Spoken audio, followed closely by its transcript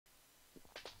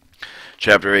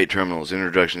Chapter 8 Terminals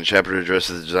Introduction. The chapter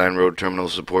addresses the design, road, terminal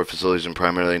support facilities, and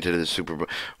primarily intended to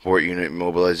support unit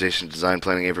mobilization, design,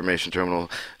 planning, information terminal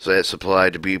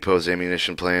supply to depots,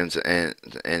 ammunition plans,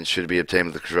 and should be obtained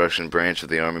with the construction branch of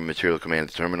the Army Material Command.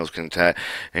 The terminals contain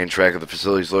track of the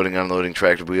facilities, loading, unloading,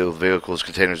 tracked wheeled vehicles,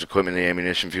 containers, equipment,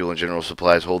 ammunition, fuel, and general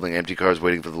supplies, holding empty cars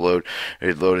waiting for the load,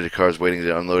 loaded cars waiting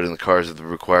to unload, and the cars that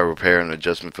require repair and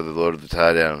adjustment for the load of the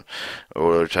tie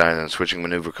down, switching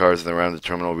maneuver cars around the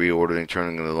terminal, reordering,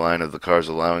 turning the line of the cars,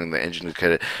 allowing the engine to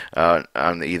cut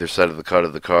on either side of the cut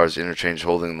of the cars, interchange,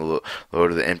 holding the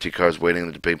load of the empty cars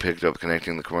waiting to be picked up,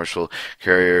 connecting the commercial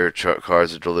carrier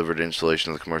cars that delivered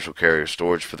installation of the commercial carrier,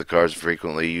 storage for the cars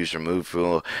frequently used or moved,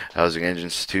 fuel housing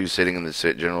engines. 2. Sitting in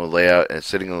the general layout and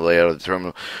sitting in the layout of the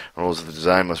terminal rules of the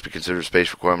design must be considered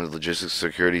space requirements, logistics,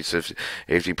 security,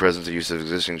 safety, presence, and use of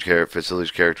existing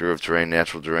facilities, character of terrain,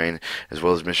 natural terrain, as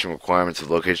well as mission requirements.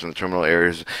 The location of the terminal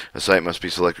areas. A site must be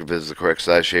selected as the correct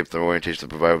size, shape, and orientation to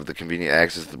provide with the convenient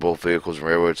access to both vehicles and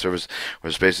railroad service.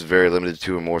 Where space is very limited,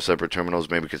 2 or more separate terminals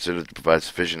may be considered to provide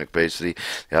sufficient capacity.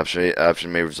 The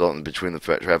option may result in between the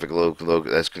traffic load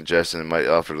as congestion and might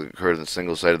often occur in the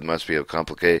single site. It must be a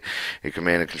complicate a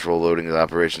command and control loading and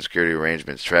operation security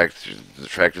arrangements. Track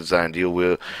design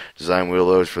wheel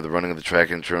loads for the running of the track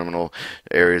in terminal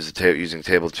areas using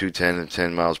table 210 and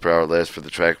 10 miles per hour less for the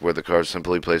track where the cars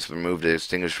simply placed and removed to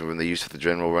distinguish from the use of the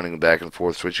general running back and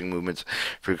forth switching movements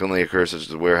frequently occur, such as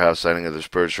the warehouse siding of the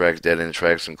spur tracks, dead end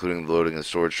tracks, including the loading and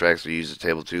storage tracks, are used as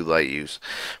table 2 light use.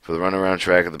 For the runaround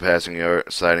track of the passing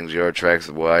sidings, yard tracks,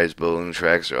 the wise balloon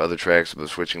tracks, or other tracks of the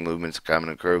switching movements, common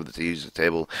and curve that use the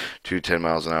table 10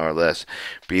 miles an hour less.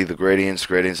 B. The gradients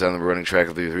on the running track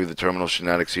through the terminal should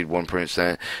not exceed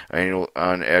 1% annual.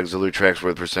 On auxiliary tracks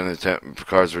where the percent of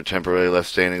cars are temporarily left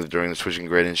standing during the switching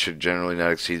gradient should generally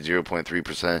not exceed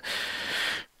 0.3%.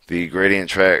 The gradient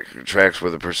tracks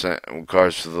where the percent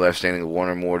cars to the left standing 1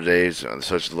 or more days,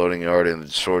 such as the loading yard and the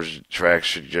storage tracks,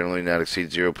 should generally not exceed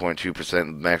 0.2%, the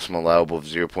maximum allowable of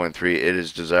 0.3. It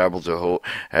is desirable to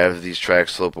have these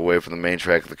tracks slope away from the main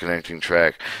track of the connecting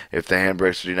track. If the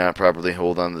handbrakes do not properly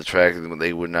hold on the track,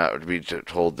 they would not be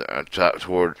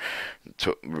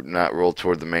not roll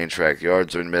toward the main track.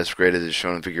 Yards are best graded as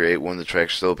shown in Figure 8-1. The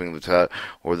track sloping the top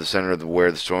or the center of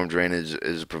where the storm drain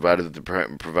is provided to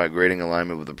provide grading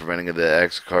alignment with the preventing of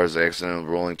the cars accidental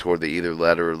rolling toward the either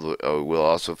ladder will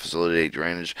also facilitate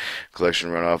drainage collection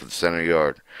runoff of the center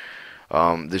yard.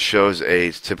 This shows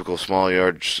a typical small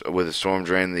yard with a storm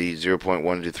drain, the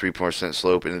 0.1 to 3%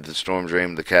 slope into the storm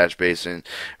drain, the catch basin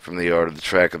from the yard of the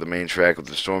track of the main track with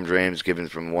the storm drains given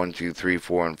from 1, 2, 3,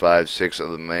 4, and 5, 6 of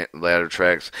the ladder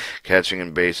tracks, catching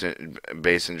and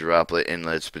basin droplet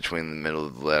inlets between the middle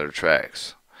of the ladder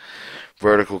tracks.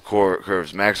 Vertical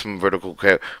curves. Maximum vertical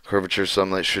curvature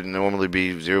sunlight should normally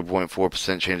be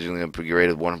 0.4%. Changing the grade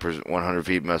of 100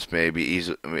 feet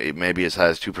it may be as high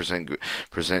as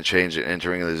 2% change in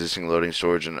entering the existing loading,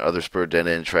 storage, and other spur dead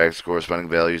end tracks. Corresponding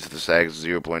values of the sags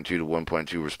 0.2 to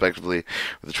 1.2 respectively.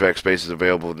 With the track spaces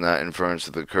available with not inference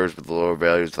to the curves, but the lower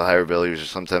values, the higher values are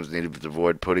sometimes needed to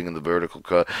avoid putting in the vertical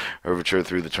curvature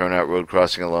through the turnout road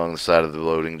crossing along the side of the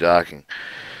loading docking.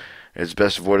 It's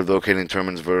best avoided locating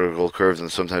terminals vertical curves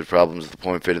and sometimes problems at the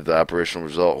point fitted the operational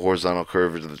result. Horizontal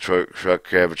curvature of the truck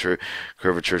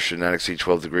curvature should not exceed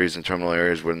 12 degrees in terminal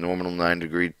areas where normal 9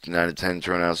 to 10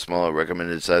 turnout smaller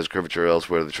recommended size curvature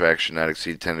elsewhere the track should not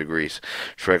exceed 10 degrees.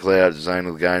 Track layout designed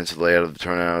with guidance to the layout of the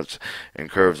turnouts and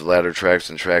curves, ladder tracks,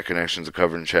 and track connections are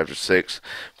covered in Chapter 6.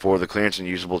 4. The clearance and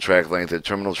usable track length. The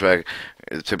terminal track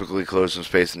is typically closed in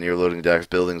space near loading docks,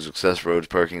 buildings, access roads,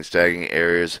 parking, staging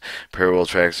areas, parallel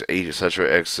tracks,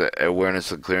 etc.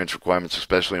 Awareness of clearance requirements,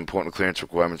 especially important clearance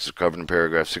requirements, is covered in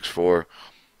paragraph 6.4.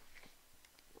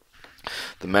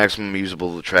 The maximum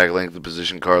usable track length, the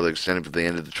position car extended to the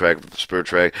end of the track with the spur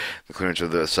track, the clearance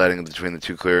of the siding between the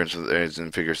two clearances is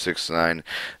in Figure 6.9.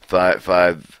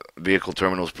 5. Vehicle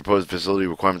terminals. Proposed facility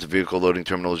requirements of vehicle loading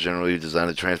terminals generally designed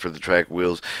to transfer the track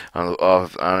wheels on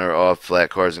or off flat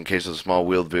cars. In case of small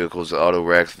wheeled vehicles, the auto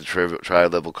racks, the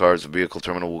tri-level cars, the vehicle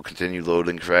terminal will continue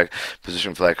loading track.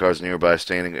 Position flat cars nearby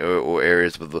standing or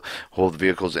areas with the hold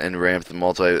vehicles, end ramps, the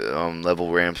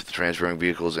multi-level ramps, the transferring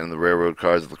vehicles, and the railroad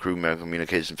cars of the crew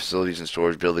communication facilities and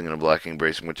storage building and a blocking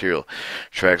bracing material.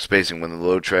 Track spacing. When the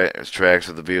load tracks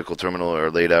of the vehicle terminal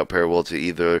are laid out parallel to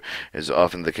either, is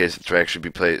often the case the track should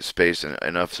be spaced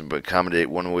enough to accommodate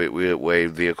one-way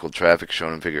vehicle traffic,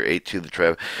 shown in Figure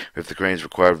 8.2. If the cranes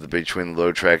required between the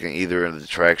load track and either of the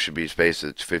tracks should be spaced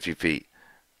at 50 feet.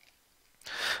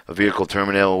 A vehicle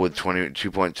terminal with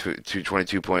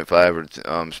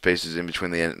 22.5 spaces in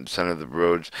between the center of the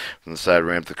roads from the side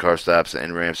ramp, the car stops, the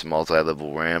end ramps, and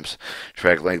multi-level ramps.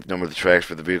 Track length, number of the tracks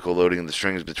for the vehicle loading and the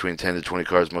strings between 10 to 20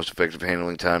 cars. Most effective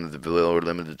handling time of the lower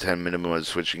limit to 10. Minimum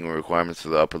switching requirements to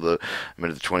the upper limit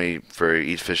of 20 for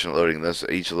each efficient loading. Thus,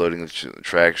 each loading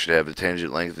track should have a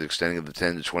tangent length extending of the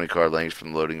 10 to 20 car length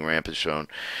from the loading ramp as shown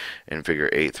in Figure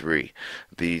 8.3.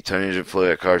 The tonnage of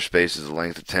flow at car space is the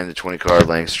length of 10 to 20 car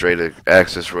lengths. Straight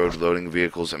access road loading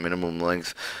vehicles at minimum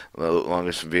length,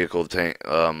 longest vehicle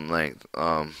length.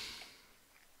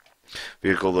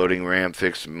 Vehicle loading ramp,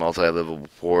 fixed multi-level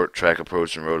port, track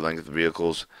approach, and road length of the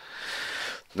vehicles.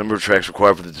 Number of tracks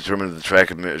required for the determinant of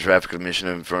the traffic emission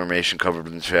information covered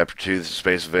in Chapter 2. The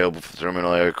space available for the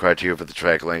terminal area criteria for the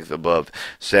track length above.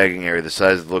 Stagging area. The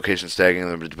size of the location stagging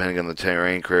depending on the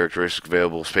terrain characteristics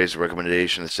available. Space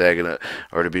recommendation. The stagging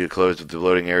are to be closed with the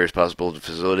loading areas possible to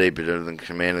facilitate, but other than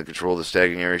command and control, the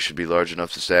stagging area should be large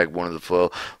enough to stag one of the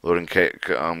flow loading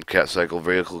cat cycle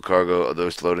vehicle cargo of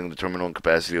those loading the terminal and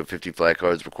capacity of 50 flat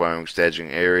cars requiring staging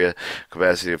area.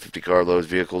 Capacity of 50 car loads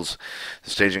vehicles. The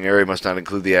staging area must not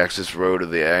include the access road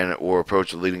or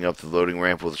approach leading up to the loading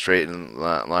ramp with a straight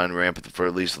line ramp for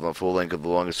at least the full length of the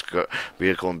longest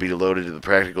vehicle and be loaded to the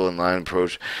practical inline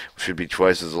approach should be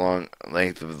twice as long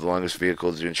length of the longest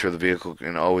vehicle to ensure the vehicle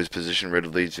can always position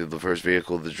readily to the first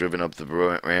vehicle that's driven up the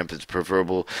ramp. It's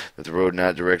preferable that the road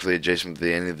not directly adjacent to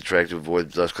the end of the track to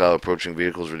avoid dust cloud approaching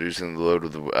vehicles, reducing the load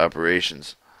of the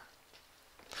operations.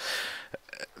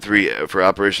 3. For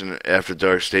operation after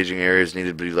dark, staging areas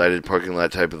needed to be lighted. Parking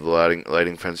lot type of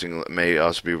lighting fencing may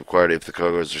also be required if the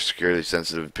cargoes are security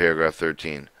sensitive. Paragraph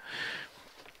 13.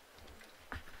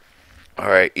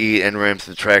 Alright, E, end ramps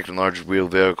to the track and larger wheel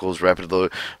vehicles. Rapid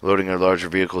loading of larger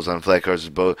vehicles on flat cars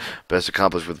is best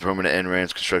accomplished with permanent end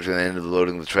ramps constructed at the end of the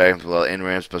loading of the track, while end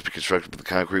ramps must be constructed with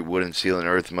concrete, wood, and steel, and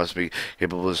earth must be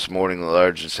capable of supporting the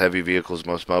large and heavy vehicles.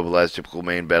 Most mobilized typical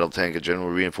main battle tank. A general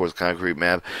reinforced concrete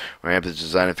ramp is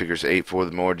designed in Figures 8.4.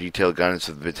 The more detailed guidance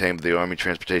is obtained by the Army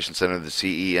Transportation Center, the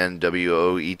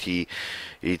CENWOET.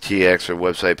 ETX or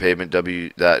website pavement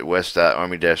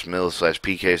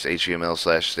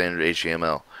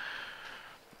w.west.army-mil/pcase/html/standard-html.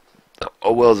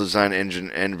 A well-designed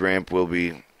engine end ramp will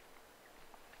be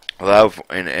allow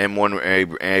an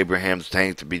M1 Abrams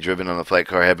tank to be driven on a flat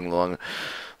car having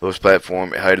lowest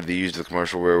platform height of the use of the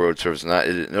commercial railroad service.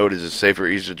 Note it is safer,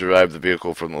 easier to drive the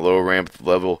vehicle from the lower ramp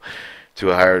level to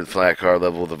a higher flat car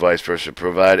level, the vice versa.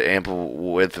 Provide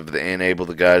ample width of the enable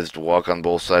the guides to walk on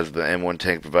both sides of the M1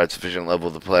 tank. Provide sufficient level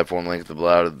of the platform length to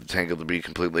allow the tank to be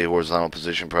completely horizontal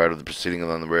position prior to the proceeding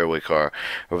on the railway car.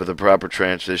 Over the proper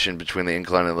transition between the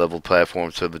incline and level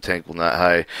platform so the tank will not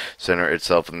high center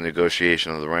itself in the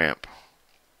negotiation of the ramp.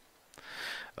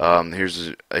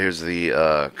 Here's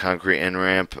the concrete end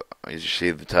ramp. As you see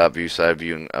the top view, side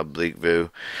view, and oblique view.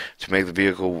 To make the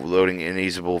vehicle loading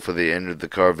uneasable for the end of the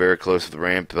car very close to the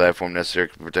ramp platform necessary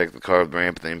to protect the car of the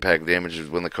ramp and the impact damages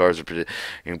when the cars are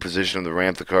in position of the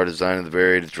ramp. The car design of the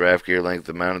varied draft gear length,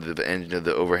 the mount of the engine of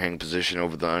the overhang position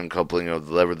over the uncoupling of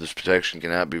the lever. This protection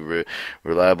cannot be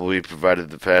reliably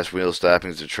provided the fast wheel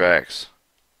stoppings of tracks.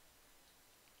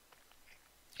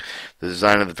 The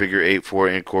design of the Figure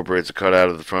 8.4 incorporates a cutout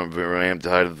of the front ramp, the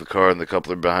height of the car, and the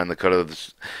coupler behind the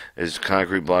cutout is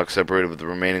concrete block separated with the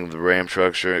remaining of the ramp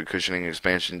structure. Cushioning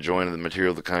expansion joint of the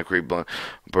material of the concrete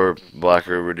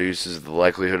blocker reduces the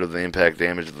likelihood of the impact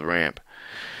damage of the ramp.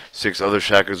 6. Other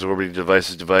shock absorbing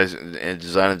devices and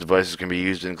design devices can be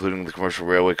used, including the commercial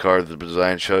railway car. The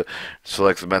design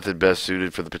selects the method best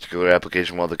suited for the particular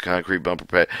application, while the concrete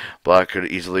bumper block could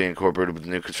easily incorporated with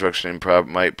new construction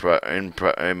might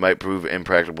prove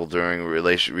impractical during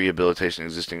rehabilitation.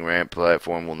 Existing ramp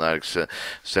platform will not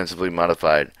extensively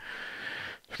modified.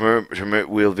 To permit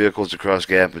wheeled vehicles to cross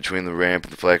gap between the ramp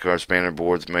and the flat car, spanner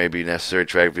boards may be necessary.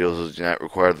 Track vehicles do not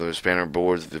require the spanner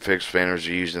boards. The fixed spanners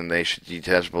are used and they should be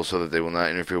detachable so that they will not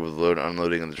interfere with the load and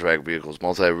unloading of the track vehicles.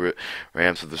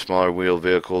 Multi-ramps with the smaller wheeled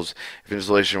vehicles. If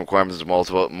installation requirements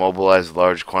to mobilize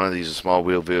large quantities of small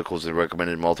wheeled vehicles, the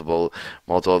recommended multi-level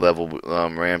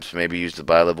ramps may be used to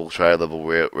bi-level, tri-level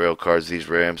rail cars. These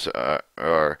ramps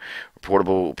are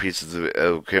portable pieces of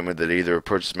equipment that either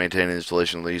purchase, maintain, and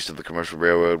installation leased of the commercial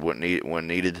railroad when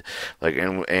needed, like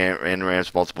end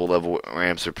ramps. Multiple level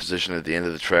ramps are positioned at the end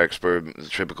of the track spur. The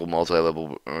typical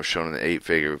multi-level shown in the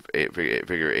figure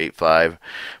 8.5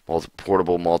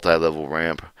 portable multi-level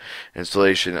ramp.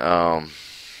 Installation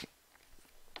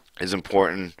is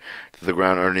important to the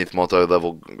ground underneath.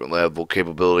 Multi-level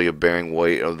capability of bearing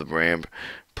weight of the ramp,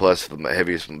 plus the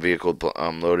heaviest vehicle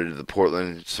loaded to the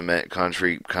Portland cement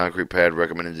concrete pad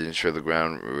recommended to ensure the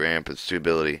ground ramp and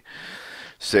stability.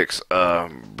 6.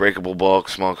 Breakable bulk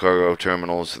small cargo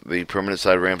terminals. The permanent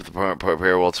side ramp of the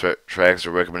parallel tracks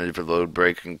are recommended for load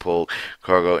breaking pull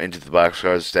cargo into the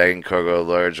boxcars, stacking cargo,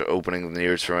 large opening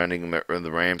near surrounding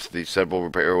the ramps. The several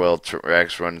parallel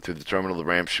tracks running through the terminal. The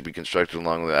ramp should be constructed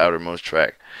along the outermost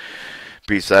track.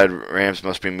 B-side ramps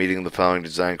must be meeting the following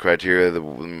design criteria.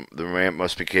 The ramp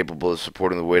must be capable of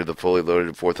supporting the weight of the fully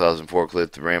loaded 4,000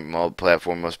 forklift. The ramp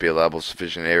platform must be allowable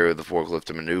sufficient area of the forklift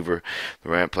to maneuver. The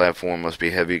ramp platform must be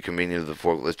heavy, convenient of the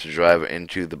forklift to drive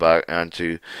onto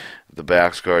the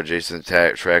boxcar adjacent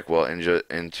track while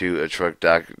into a truck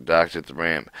docked at the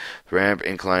ramp. The ramp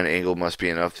incline angle must be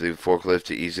enough for the forklift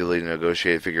to easily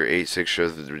negotiate. Figure 8.6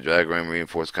 shows the diagram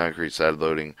reinforced concrete side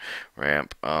loading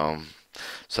ramp.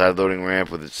 Side loading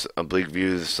ramp with its oblique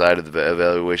view to the side of the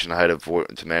evaluation height of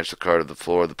to match the car to the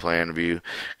floor of the plan view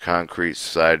concrete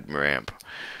side ramp.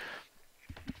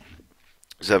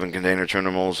 7. Container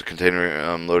terminals. The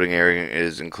container loading area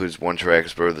includes one track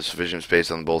spur with sufficient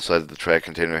space on both sides of the track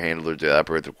container handler to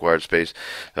operate the required space.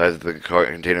 Size of the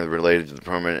container related to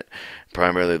the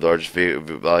primarily largest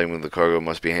volume of the cargo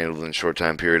must be handled in a short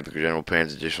time period. The general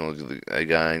plans additional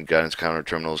guidance counter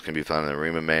terminals can be found in the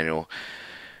REMA manual.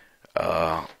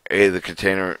 The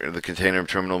container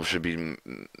terminal should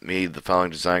meet the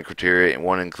following design criteria. And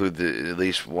 1. Include at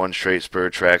least one straight spur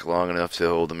track long enough to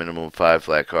hold a minimum of 5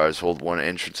 flat cars. Hold one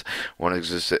exit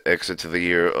to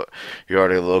the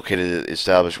yard located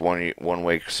established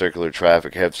one-way circular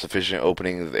traffic. Have sufficient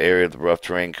opening of the area of the rough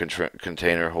terrain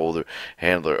container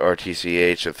handler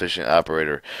RTCH efficient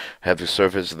operator. Have the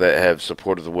surface that have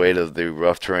supported the weight of the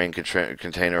rough terrain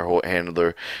container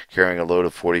handler carrying a load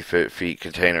of 40 feet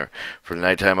container. For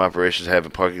nighttime operations, have a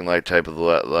parking light type of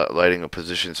lighting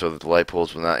position so that the light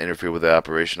poles will not interfere with the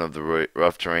operation of the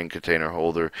rough terrain container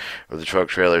holder or the truck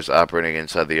trailers operating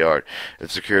inside the yard. If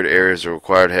secured areas are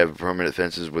required, have permanent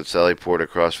fences with sally port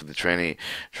across for the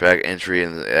track entry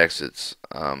and the exits.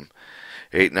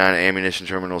 8, 9. Ammunition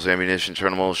terminals. Ammunition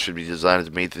terminals should be designed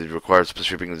to meet the required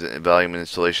shipping volume and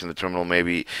installation. The terminal may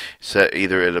be set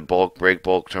either at a break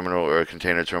bulk terminal or a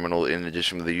container terminal. In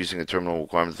addition to using the terminal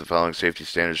requirements, the following safety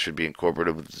standards should be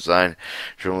incorporated with the design.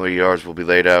 Terminal yards will be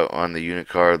laid out on the unit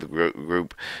car of the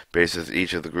group basis,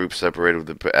 each of the groups separated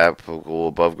with the applicable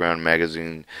above ground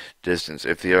magazine distance.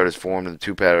 If the yard is formed in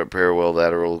 2 parallel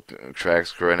lateral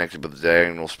tracks connected by the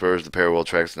diagonal spurs, the parallel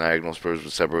tracks and diagonal spurs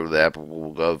will separate with the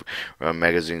applicable above ground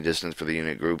magazine distance for the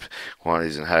unit groups,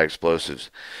 quantities, and high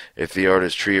explosives. If the yard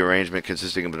is tree arrangement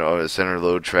consisting of a center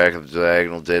load track of the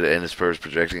diagonal dead end spurs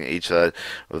projecting each side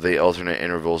of the alternate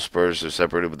interval spurs are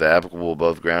separated with the applicable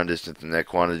above ground distance and net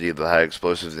quantity of the high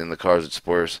explosives in the cars at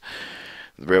spurs.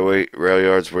 The rail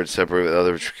yards were separated with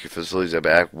other facilities of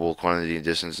applicable quantity,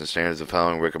 distance, and standards. The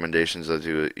following recommendations are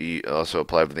to also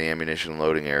apply for the ammunition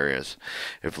loading areas.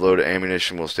 If loaded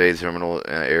ammunition will stay in the terminal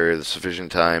area the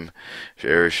sufficient time, the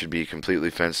area should be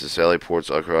completely fenced. The sally ports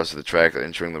across the track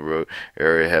entering the road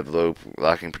area have low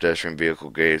locking pedestrian vehicle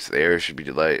gates. The area should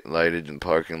be lighted in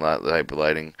parking lot type of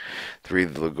lighting. 3.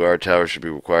 The guard tower should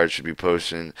be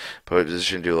posted in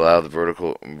position to allow the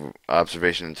vertical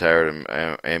observation entire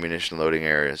ammunition loading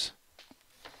areas.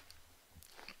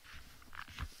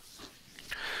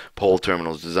 Pole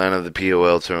terminals. Design of the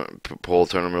pole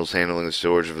terminals handling the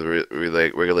storage of the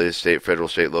regulated federal,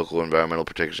 state, local environmental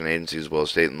protection agencies, as well as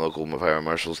state and local fire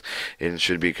marshals, and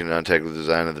should be in contact with the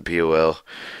design of the POL.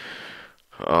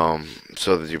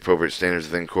 So that the appropriate standards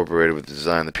are then incorporated with the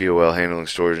design. The POL handling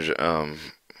storage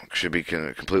should be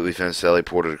completely fenced, sally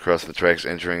ported across the tracks,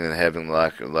 entering and having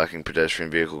locking pedestrian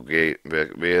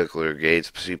vehicular gates.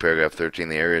 See paragraph 13.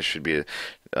 The area should be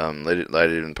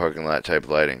lighted in parking lot type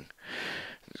lighting.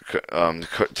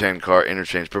 10. Car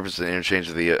interchange. Purpose of the interchange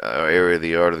of the area of the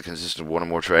yard consists of one or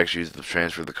more tracks used to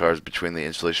transfer the cars between the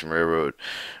installation railroad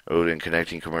and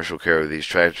connecting commercial carrier. These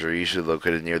tracks are usually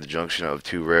located near the junction of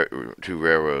two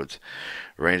railroads.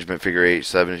 Arrangement figure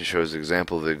 8.7 shows an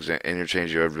example of the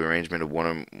interchange yard arrangement of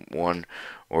one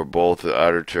or both the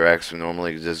outer tracks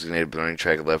normally designated running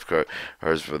track left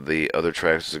cars for the other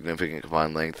tracks. A significant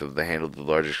combined length of the handle, the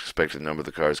largest expected number of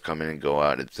the cars come in and go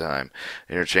out at a time.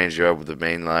 Interchange yard with the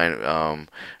main line,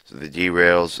 the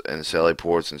derails and sally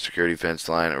ports and security fence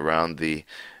line around the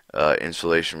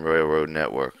installation railroad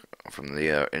network from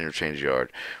the interchange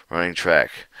yard. running track.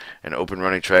 An open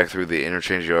running track through the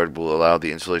interchange yard will allow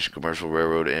the installation commercial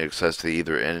railroad access to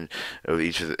either end of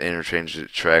each of the interchange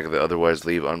track that otherwise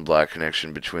leave unblocked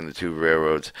connection between the two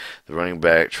railroads. The running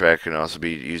back track can also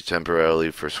be used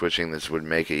temporarily for switching. This would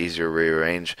make it easier to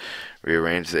rearrange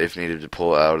if needed to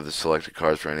pull out of the selected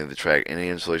cars for any of the track. Any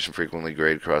installation frequently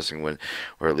grade crossing when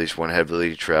or at least one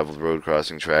heavily traveled road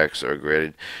crossing tracks are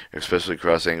graded, especially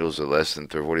cross angles of less than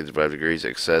 45 degrees.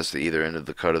 Access to either end of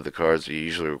the cut of the cars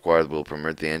usually required will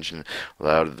permit the engine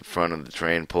allowed at the front of the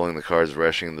train, pulling the cars,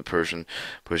 rushing the person,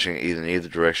 pushing in either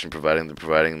direction,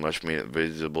 providing much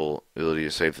visibility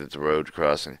is safe at the road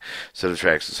crossing. Set of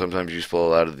tracks is sometimes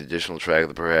useful out of the additional track,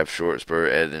 the perhaps short spur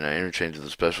at an interchange with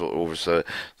a special oversight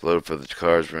load for the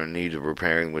cars in need of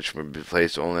repairing, which will be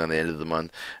placed only on the end of the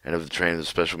month and of the train with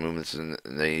special movements, and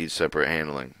they need separate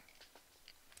handling.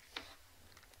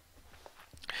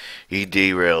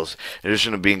 Derails. In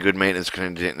addition to being good maintenance,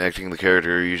 connecting the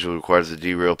character usually requires a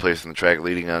derail placed on the track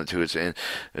leading onto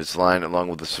its line, along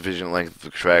with a sufficient length of the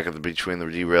track between the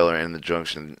derailer and the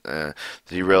junction. The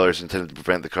derailer is intended to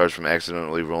prevent the cars from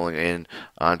accidentally rolling in,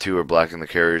 onto, or blocking the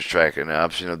carrier's track. An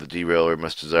option of the derailer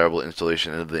most desirable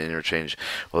installation into the interchange.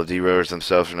 While the derailers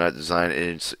themselves are not designed,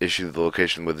 it issue the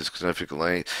location with a significant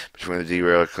length between the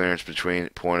derailer clearance between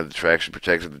point of the traction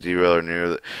protected. The derailer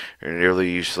nearly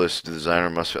useless. The designer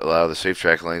must allow the safe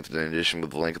track length in addition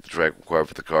with the length of the track required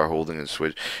for the car holding and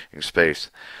switching space.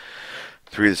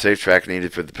 3. The safe track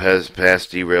needed for the pass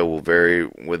derail will vary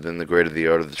within the grade of the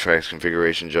art of the track's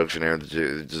configuration. Junction area,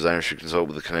 the designer should consult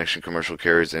with the connection commercial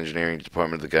carriers, engineering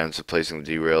department, the guidance of placing the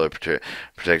derailer,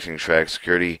 protecting track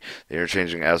security, the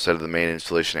interchanging outside of the main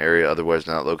installation area, otherwise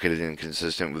not located and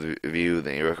consistent with view,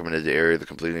 the recommended area, the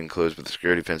completely enclosed with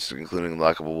security fences, including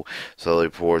lockable cellular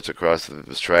ports across the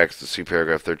tracks. The see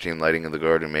paragraph 13, lighting of the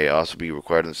garden may also be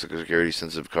required in security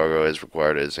sensitive cargo as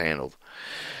required as handled.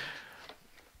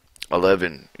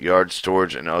 11. Yard,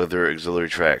 storage, and other auxiliary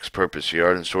tracks. Purpose.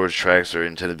 Yard and storage tracks are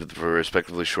intended for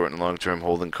respectively short and long-term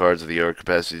holding cars of the yard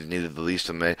capacity is needed the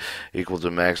least equal to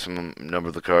maximum number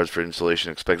of the cars for installation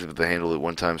expected to the handle at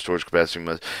one time. Storage capacity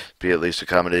must be at least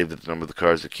accommodated with the number of the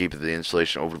cars to keep the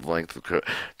installation over the length of the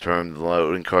term. The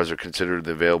loading cars are considered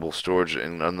the available storage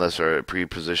and unless are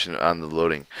pre-positioned on the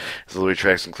loading. Auxiliary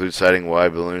tracks include siding,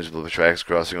 wide balloons, with tracks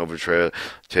crossing over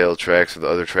tail tracks with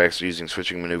other tracks using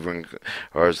switching maneuvering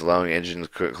cars, allowing engines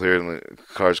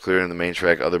cars clearing the main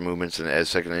track, other movements, and as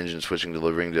second engine switching,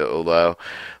 delivering to allow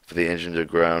for the engine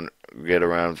to get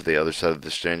around for the other side of the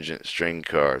string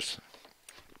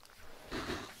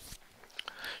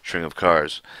of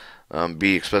cars.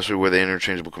 B. Especially where the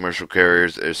interchangeable commercial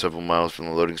carriers are several miles from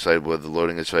the loading site, where the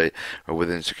loading site or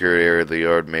within secure area of the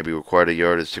yard may be required. A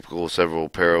yard is typical of several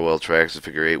parallel tracks. The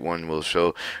figure 8.1 will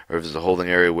show, or if there's a holding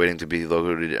area waiting to be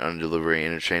located on delivery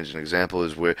interchange. An example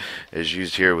is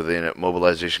used here within a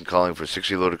mobilization calling for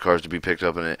 60 loaded cars to be picked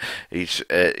up each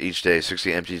day,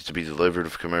 60 empties to be delivered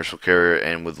of commercial carrier,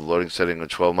 and with the loading setting of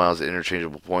 12 miles at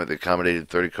interchangeable point, the accommodated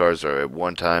 30 cars are at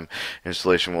one time.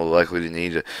 Installation will likely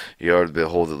need a yard to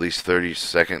hold at least 30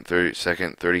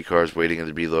 cars waiting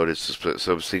to be loaded.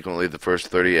 Subsequently, the first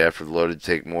 30 after the loaded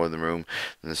take more of the room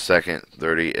than the second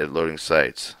 30 at loading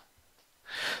sites.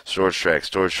 Storage tracks.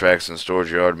 Storage tracks and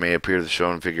storage yard may appear to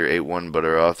shown in figure 8.1, but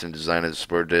are often designed as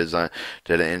spur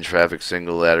dead-end traffic.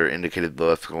 Single ladder indicated the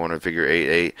left corner figure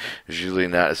 8.8 is usually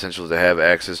not essential to have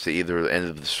access to either end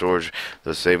of the storage,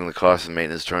 thus saving the cost and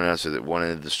maintenance turnouts at one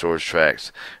end of the storage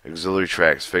tracks. Auxiliary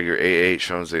tracks. Figure 8.8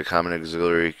 shows the common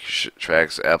auxiliary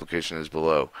tracks application is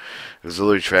below.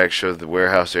 Auxiliary tracks show the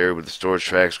warehouse area with the storage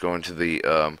tracks going to the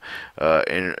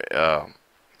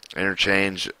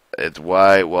interchange at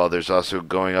Y, while there's also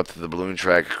going up to the balloon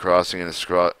track, crossing and a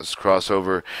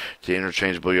crossover to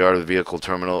interchangeable yard of the vehicle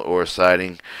terminal or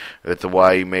siding. At the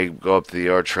Y, you may go up to the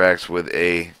yard tracks with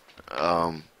a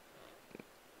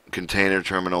container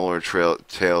terminal or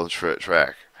tail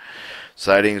track.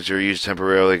 Sidings are used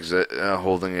temporarily,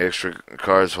 holding extra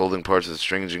cars, holding parts of the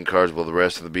string engine cars while the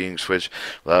rest of the being switched,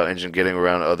 allow engine getting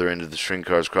around other end of the string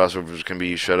cars. Crossovers can be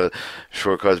used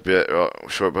shortcuts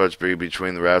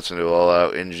between the routes and to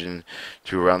allow engine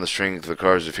to around the string of the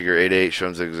cars. The figure 8.8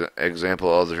 shows the example.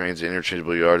 All the trains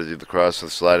interchangeable yard to the cross, the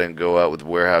sliding and go out with the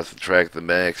warehouse, the track, the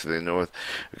max to the north.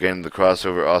 Again, the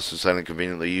crossover also siding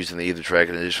conveniently used in the either track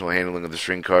and additional handling of the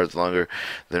string cars longer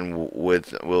than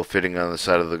will fitting on the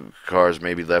side of the cars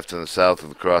may be left in the south of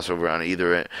the crossover on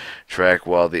either track,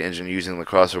 while the engine using the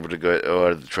crossover to go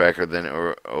out of the track or then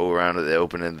around at the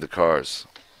open end of the cars.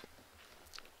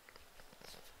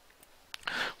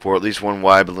 For at least one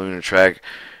Y balloon track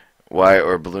wire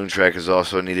or balloon track is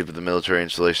also needed for the military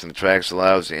installation. The tracks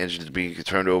allows the engine to be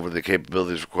turned over the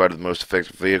capabilities required of the most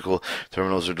effective vehicle.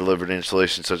 Terminals are delivered in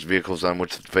installation such vehicles on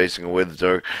which facing away the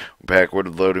dark backward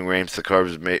of loading ramps. The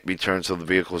cars may be turned so the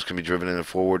vehicles can be driven in a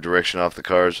forward direction off the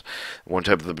cars. One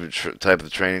type of the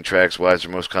training tracks. Wires are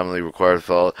most commonly required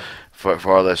far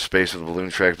less space with the balloon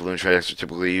track. Balloon tracks are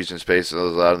typically used in space that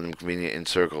allows them convenient in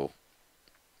circle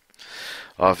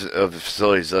of the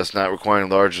facilities, thus not requiring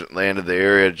large land of the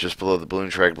area just below the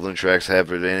balloon track. Balloon tracks have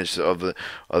the advantage of the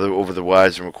other over the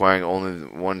wires and requiring only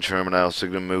one terminal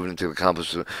signal movement to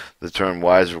accomplish the turn.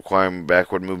 Wires requiring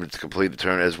backward movement to complete the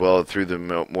turn as well. Through the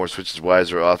more switches,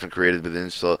 wires are often created with the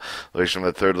installation of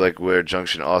a third leg where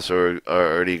junction also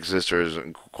already exists or is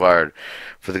required.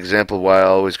 For the example, why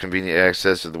always convenient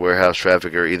access to the warehouse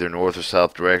traffic are either north or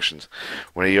south directions.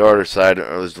 When a yard or side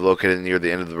is located near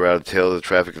the end of the route, the tail of the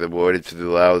traffic is avoided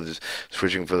to allow the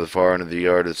switching for the far end of the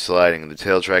yard is sliding. The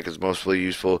tail track is mostly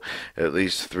useful at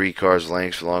least 3 cars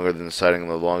lengths longer than the siding on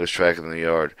the longest track in the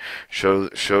yard.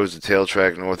 Shows the tail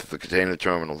track north of the container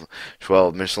terminal.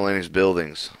 12. Miscellaneous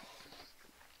buildings.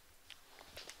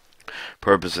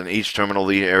 Purpose. In each terminal,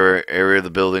 the area of the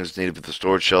buildings needed for the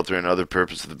storage, shelter, and other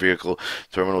purpose of the vehicle.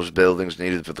 Terminals, buildings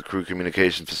needed for the crew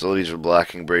communication facilities or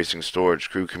blocking, bracing,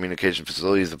 storage. Crew communication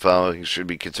facilities. The following should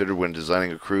be considered when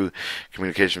designing a crew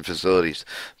communication facilities.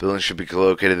 Buildings should be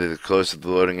located as close to the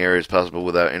loading area as possible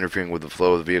without interfering with the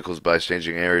flow of the vehicles by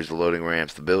changing areas of the loading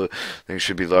ramps. The buildings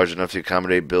should be large enough to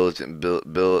accommodate billeting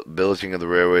of the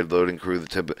railway loading crew.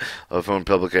 The telephone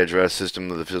public address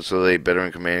system of the facility, better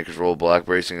in command and control, block,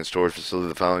 bracing, and storage facility.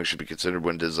 The following should be considered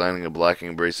when designing a blocking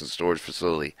and bracing storage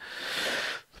facility.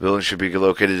 The building should be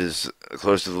located as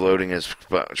close to the loading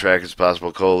track as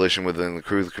possible. Coalition within the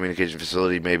crew, the communication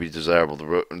facility may be desirable.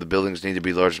 The buildings need to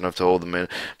be large enough to hold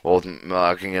both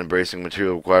blocking and bracing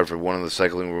material required for one of the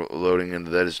cycling loading, and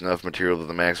that is enough material to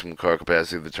the maximum car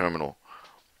capacity of the terminal.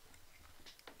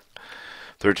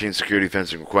 13. Security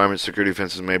fencing requirements. Security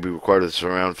fences may be required to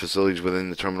surround facilities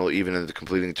within the terminal, even in the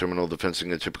completing terminal. The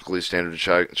fencing is typically standard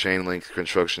chain link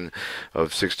construction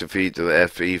of 6 feet to the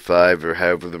FE5, or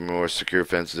however the more secure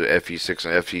fences of FE6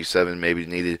 and FE7 may be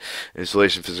needed.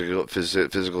 Installation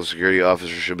physical security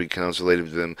officers should be consulted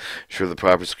with them. Ensure the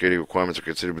proper security requirements are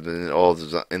considered within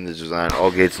in the design.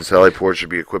 All gates and sally ports should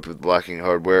be equipped with blocking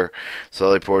hardware.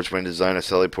 Sally ports, when designing a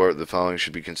sally port, the following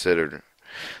should be considered.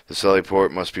 The sally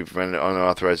port must be prevented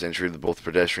unauthorized entry to both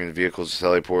pedestrian and vehicles. The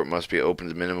sally port must be opened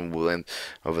to minimum length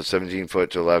of a 17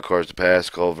 foot to allow cars to pass.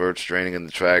 Culverts draining in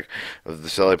the track of the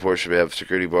sally port should have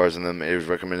security bars in them. It is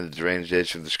recommended the drainage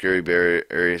ditch of the security barrier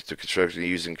areas to construct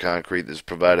using concrete. This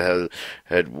provide a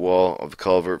head wall of the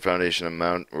culvert foundation and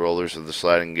mount rollers of the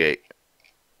sliding gate.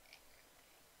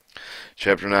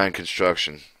 Chapter 9.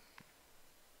 Construction.